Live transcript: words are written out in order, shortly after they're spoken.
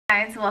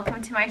Guys,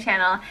 welcome to my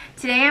channel.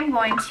 Today I'm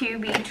going to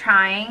be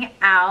trying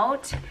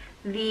out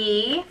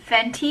the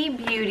Fenty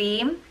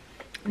Beauty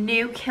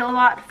new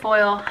Killiwatt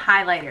foil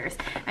highlighters.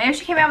 I know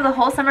she came out with a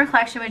whole summer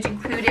collection which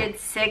included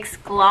 6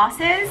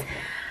 glosses,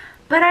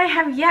 but I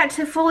have yet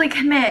to fully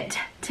commit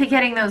to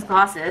getting those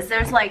glosses.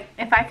 There's like,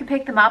 if I could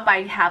pick them up,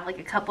 I'd have like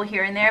a couple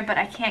here and there, but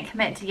I can't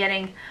commit to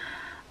getting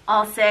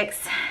all 6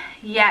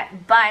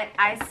 yet. But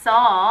I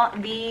saw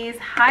these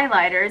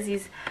highlighters,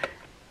 these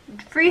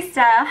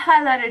freestyle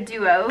highlighter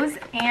duos,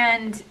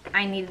 and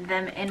I needed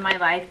them in my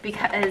life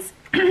because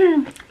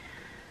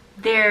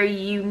they're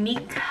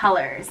unique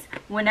colors.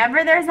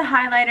 Whenever there's a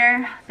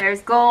highlighter,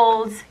 there's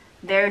golds,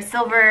 there's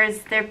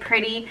silvers, they're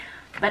pretty,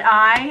 but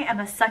I am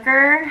a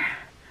sucker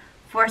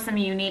for some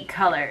unique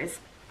colors,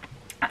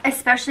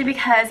 especially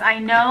because I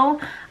know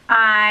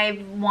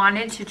I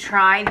wanted to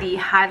try the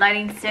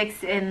highlighting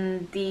sticks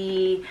in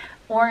the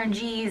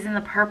oranges and the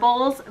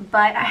purples,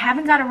 but I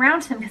haven't got around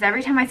to them because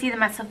every time I see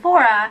them at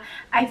Sephora,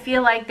 I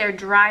feel like they're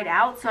dried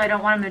out, so I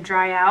don't want them to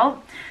dry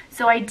out.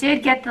 So I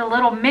did get the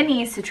little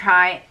minis to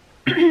try,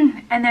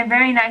 and they're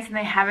very nice and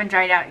they haven't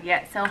dried out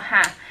yet. So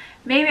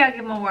maybe I'll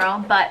give them a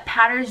whirl, but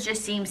powders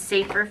just seem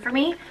safer for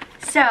me,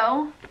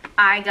 so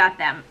I got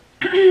them.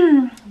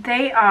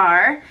 They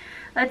are,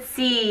 let's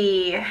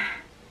see,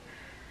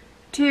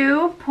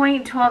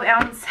 2.12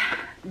 ounce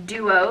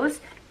duos,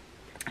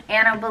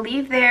 and I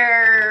believe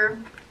they're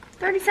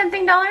 30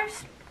 something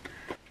dollars.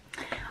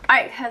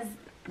 Alright, because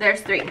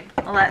there's 3.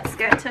 Let's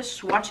get to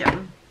swatch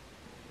them.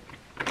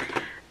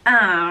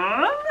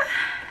 I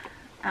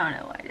don't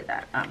know why I did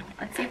that.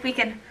 Let's see if we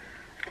can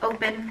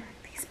open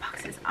these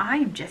boxes.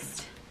 I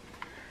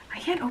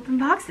can't open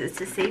boxes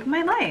to save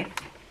my life.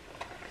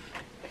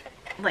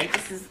 Like,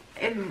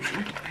 it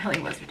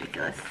really was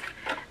ridiculous.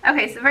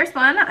 Okay, so the first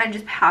one I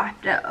just have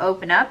to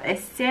open up is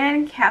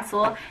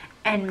Sandcastle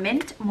and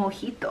Mint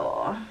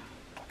Mojito.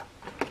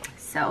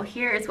 So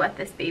here is what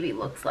this baby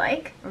looks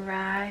like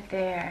right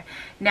there.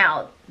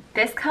 Now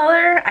this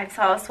color, I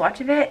saw a swatch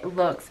of it,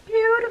 looks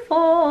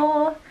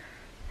beautiful.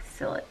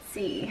 So let's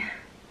see.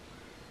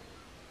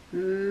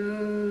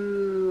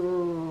 Ooh.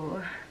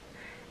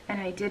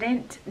 And I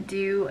didn't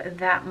do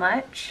that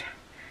much.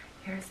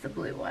 Here's the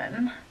blue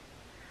one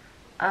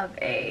of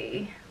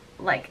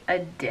like a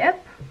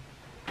dip.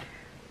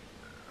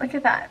 Look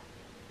at that.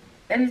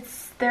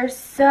 They're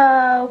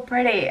so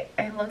pretty.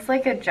 It looks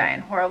like a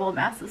giant horrible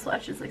mass of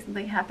swatches, like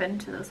something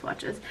happened to those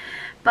swatches.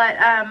 But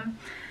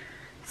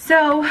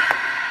so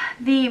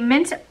the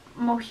Mint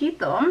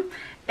Mojito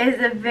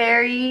is a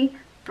very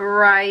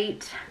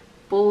bright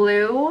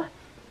blue.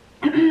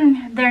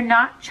 They're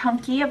not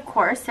chunky, of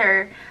course.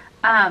 They're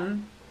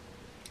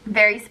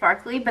very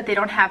sparkly, but they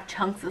don't have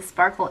chunks of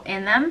sparkle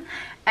in them.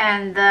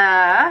 And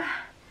the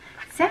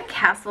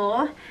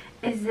Sandcastle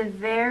is a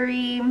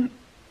very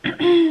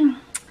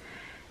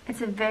it's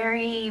a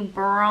very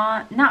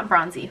not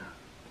bronzy,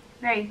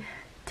 very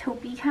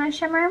taupey kind of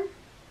shimmer.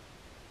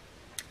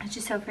 It's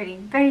just so pretty,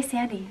 very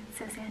sandy. It's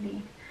so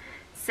sandy.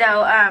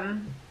 So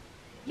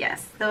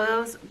yes,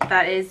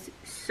 that is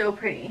so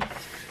pretty.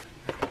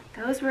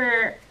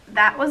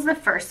 That was the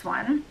first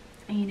one.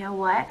 And you know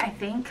what, I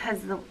think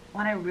because the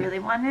one I really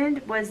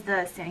wanted was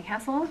the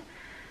Sandcastle.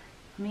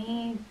 Let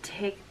me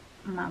take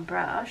my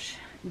brush,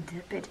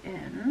 dip it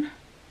in,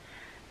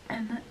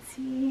 and let's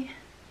see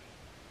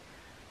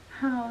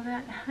how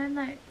that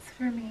highlights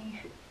for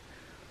me.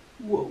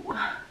 Whoa.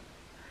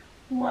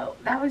 Whoa,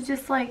 that was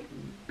just like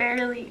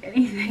barely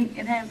anything,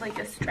 and I have like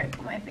a stripe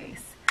on my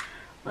face.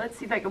 Let's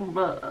see if I can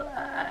blend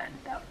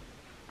out.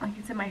 Like,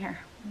 it's in my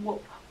hair.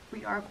 Whoa,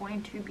 we are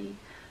going to be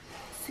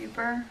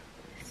super,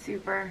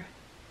 super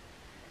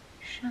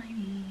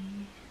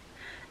shiny.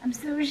 I'm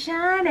so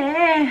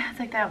shiny. It's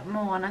like that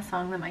Moana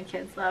song that my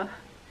kids love.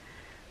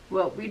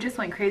 Whoa, we just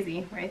went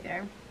crazy right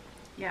there.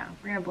 Yeah,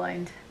 we're gonna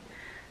blind.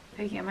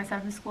 Picking up my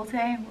son from school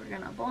today, we're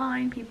gonna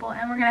blind people,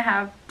 and we're gonna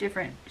have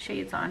different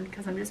shades on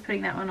because I'm just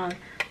putting that one on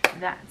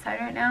that side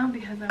right now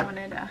because I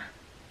wanted to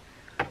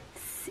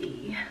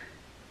see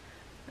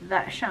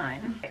that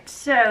shine.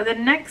 So the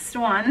next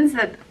ones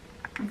that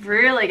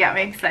really got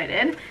me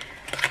excited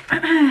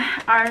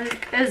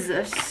is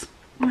this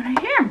one right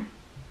here.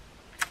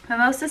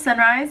 Mimosa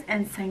Sunrise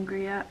and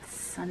Sangria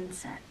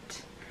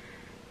Sunset.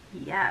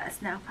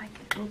 Yes, now if I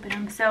can open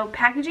them. So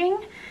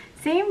packaging,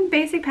 same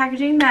basic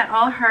packaging that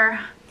all her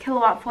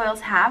Killiwatt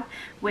foils have,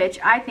 which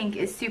I think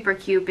is super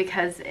cute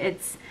because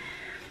it's,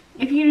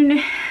 if you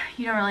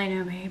don't really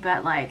know me,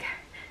 but like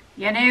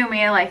you know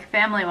me, like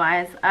family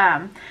wise,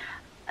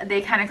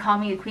 they kind of call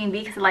me a queen bee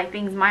because I like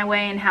things my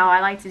way and how I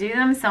like to do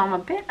them, so I'm a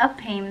bit of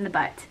pain in the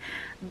butt.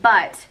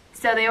 But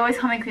so they always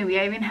call me queen bee.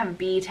 I even have a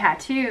bee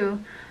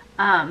tattoo,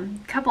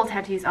 couple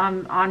tattoos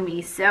on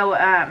me. So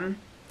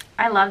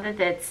I love that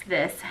it's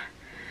this,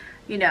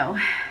 you know,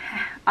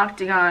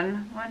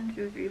 octagon. 1,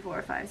 2, 3,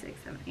 4, 5,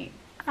 6, 7, 8.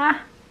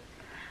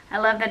 I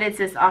love that it's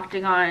this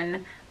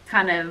octagon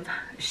kind of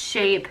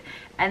shape,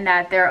 and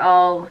that they're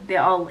all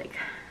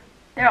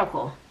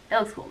cool. It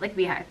looks cool, like a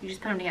beehive. You just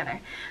put them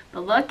together.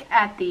 But look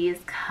at these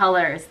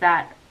colors,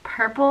 that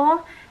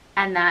purple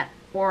and that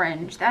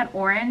orange. That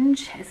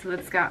orange is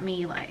what's got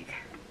me like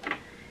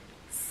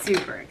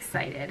super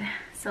excited.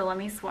 So let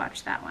me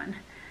swatch that one.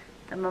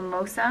 The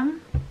mimosa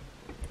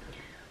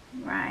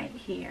right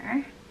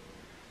here.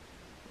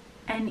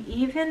 And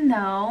even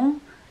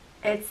though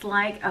it's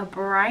like a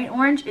bright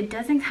orange, it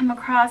doesn't come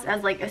across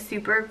as like a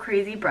super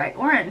crazy bright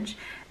orange.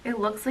 It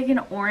looks like an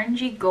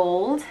orangey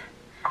gold,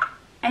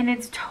 and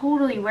it's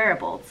totally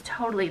wearable. It's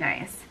totally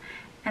nice.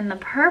 And the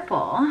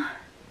purple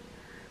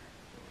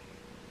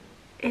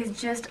is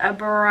just a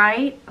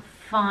bright,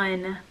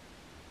 fun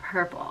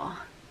purple.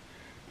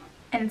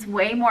 And it's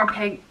way more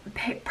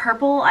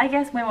purple, I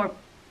guess, way more,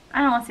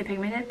 I don't want to say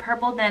pigmented,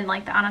 purple than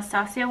like the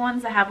Anastasia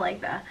ones that have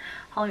like the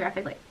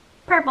holographic like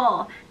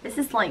purple. This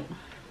is like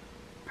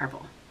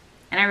purple,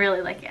 and I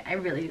really like it. I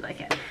really do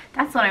like it.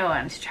 That's what I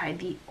wanted to try,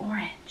 the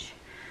orange.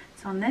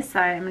 So on this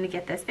side, I'm going to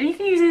get this. And you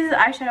can use these as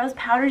eyeshadows,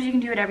 powders, you can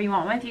do whatever you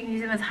want with. You can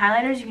use them as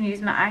highlighters, you can use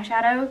them as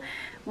eyeshadow.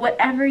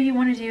 Whatever you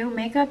want to do.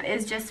 Makeup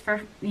is just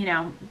for, you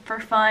know, for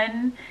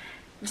fun.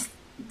 Just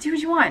do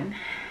what you want.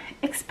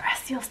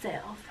 Express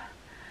yourself.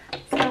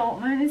 So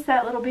minus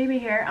that little baby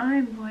hair,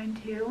 I'm going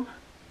to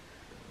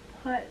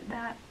put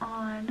that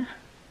on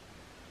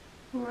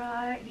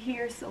right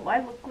here so I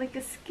look like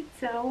a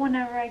schizo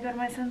whenever I go to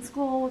my son's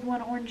school with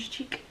one orange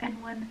cheek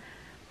and one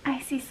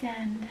icy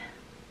sand.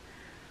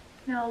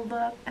 Now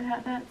look at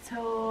that, that's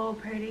so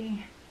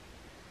pretty.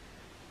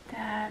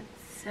 That's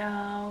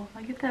so,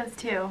 look at those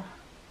two.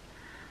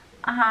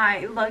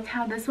 Look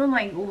how this one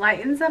like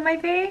lightens up my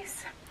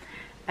face,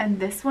 and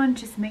this one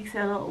just makes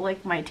it look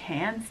like my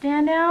tan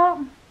stand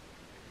out.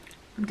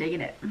 I'm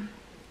digging it.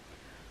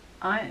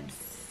 I am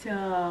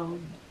so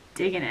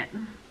digging it.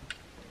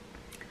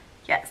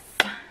 Yes.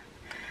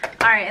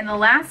 Alright, and the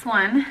last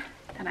one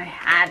that I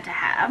had to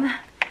have,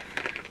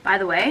 by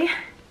the way,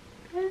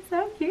 it's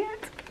so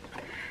cute,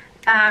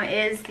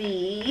 is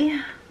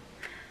the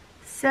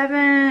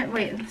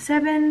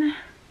 7-day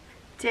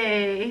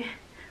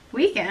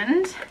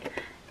weekend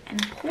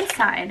and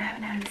poolside. I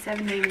haven't had a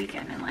 7-day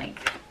weekend in like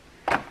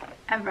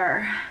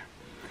ever.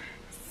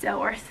 So,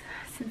 or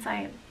since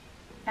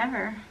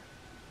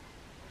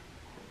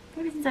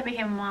maybe since I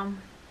became a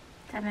mom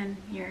 7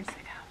 years ago.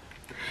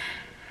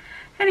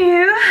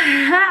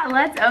 Anywho,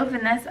 let's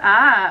open this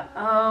up.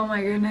 Oh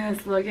my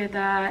goodness, look at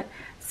that.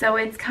 So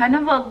it's kind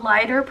of a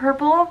lighter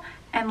purple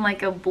and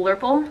like a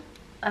blurple.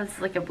 It's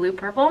like a blue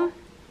purple.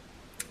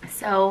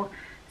 So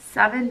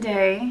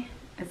 7-day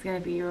is going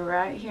to be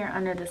right here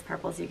under this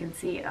purple, so you can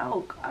see.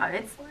 Oh god,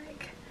 it's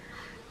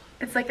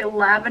like a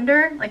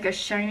lavender, like a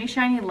shiny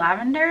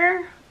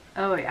lavender.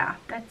 Oh yeah,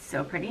 that's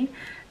so pretty.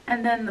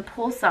 And then the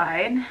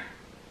poolside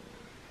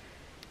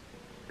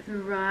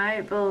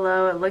right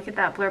below it, look at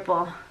that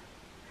purple.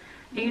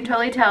 You can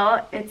totally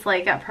tell it's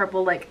like got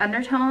purple like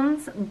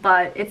undertones,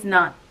 but it's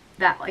not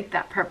that like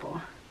that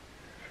purple.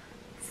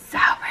 So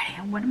pretty.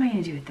 And what am I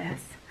gonna do with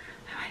this?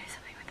 I want to do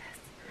something with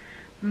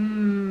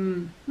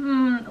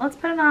this. Let's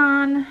put it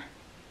on.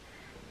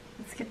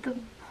 Let's get the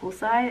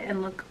poolside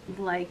and look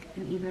like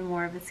an even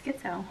more of a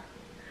schizo.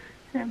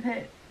 So I'm gonna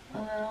put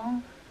a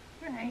little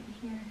right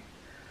here.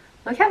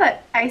 Look how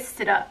that iced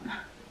it up.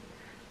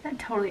 That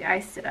totally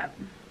iced it up.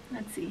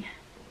 Let's see.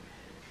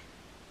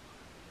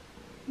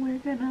 We're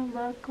gonna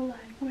look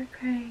like we're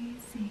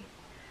crazy.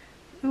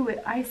 Ooh,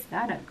 it iced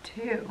that up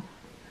too.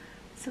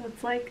 So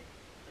it's like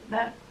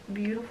that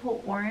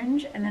beautiful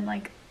orange and then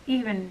like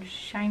even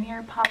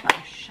shinier, pop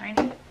out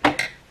shiny.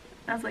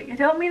 I was like, I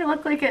don't mean to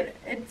look like it.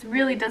 It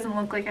really doesn't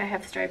look like I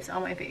have stripes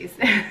on my face.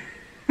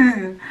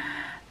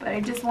 But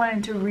I just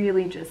wanted to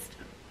really just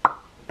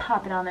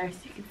pop it on there so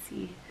you can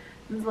see.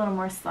 This is a little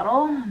more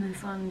subtle, and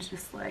this one's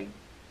just like,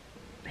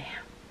 bam,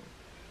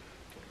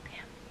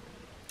 bam.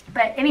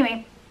 But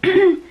anyway,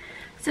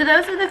 so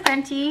those are the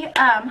Fenty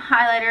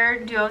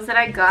highlighter duos that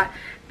I got.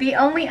 The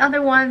only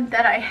other one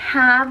that I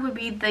have would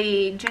be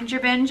the Ginger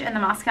Binge and the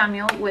Moscow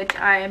Mule, which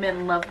I am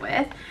in love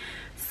with.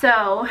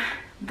 So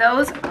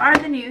those are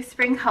the new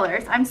spring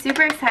colors. I'm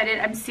super excited.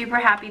 I'm super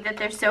happy that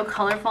they're so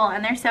colorful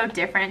and they're so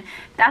different.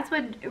 That's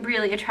what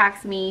really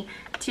attracts me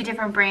to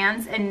different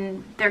brands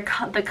and the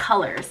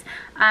colors.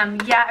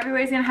 Yeah,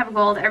 everybody's gonna have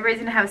gold, everybody's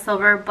gonna have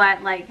silver,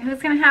 but like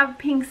who's gonna have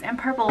pinks and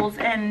purples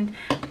and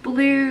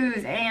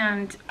blues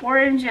and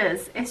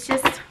oranges? It's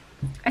just,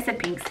 I said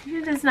pinks.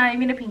 It's not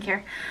even a pink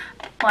here.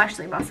 Well,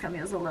 actually, Moscow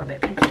Mule is a little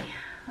bit pinky.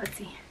 Let's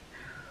see.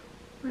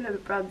 A little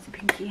bit broad to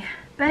pinky.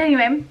 But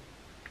anyway,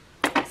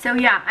 so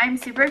yeah, I'm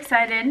super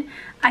excited.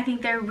 I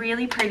think they're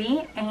really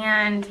pretty,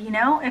 and you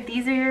know, if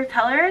these are your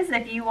colors,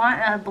 if you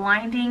want a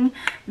blinding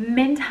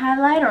mint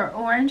highlight or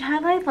orange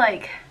highlight,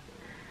 like,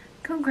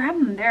 go grab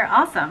them. They're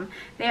awesome.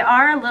 They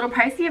are a little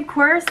pricey, of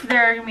course.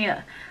 They're gonna be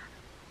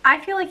I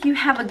feel like you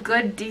have a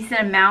good, decent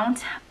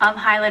amount of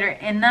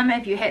highlighter in them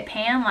if you hit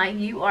pan, like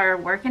you are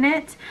working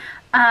it.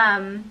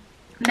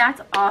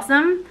 That's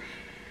awesome.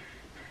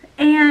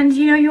 And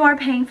you know, you are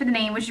paying for the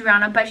name, which is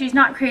Rihanna, but she's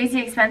not crazy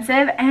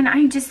expensive. And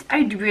I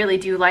really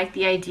do like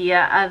the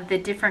idea of the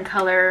different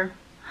color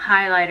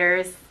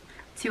highlighters,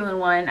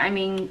 2-in-1. I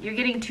mean, you're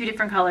getting 2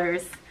 different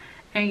colors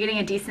and you're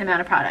getting a decent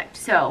amount of product.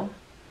 So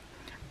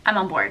I'm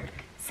on board.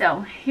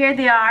 So here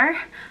they are.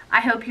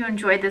 I hope you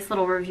enjoyed this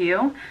little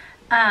review.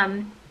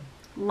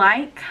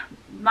 Like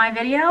my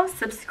video,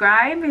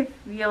 subscribe if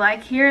you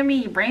like hearing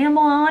me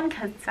ramble on,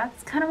 because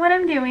that's kind of what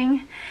I'm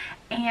doing.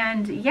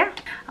 And yeah,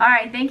 all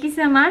right, thank you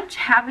so much.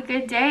 Have a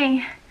good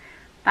day.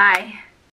 Bye.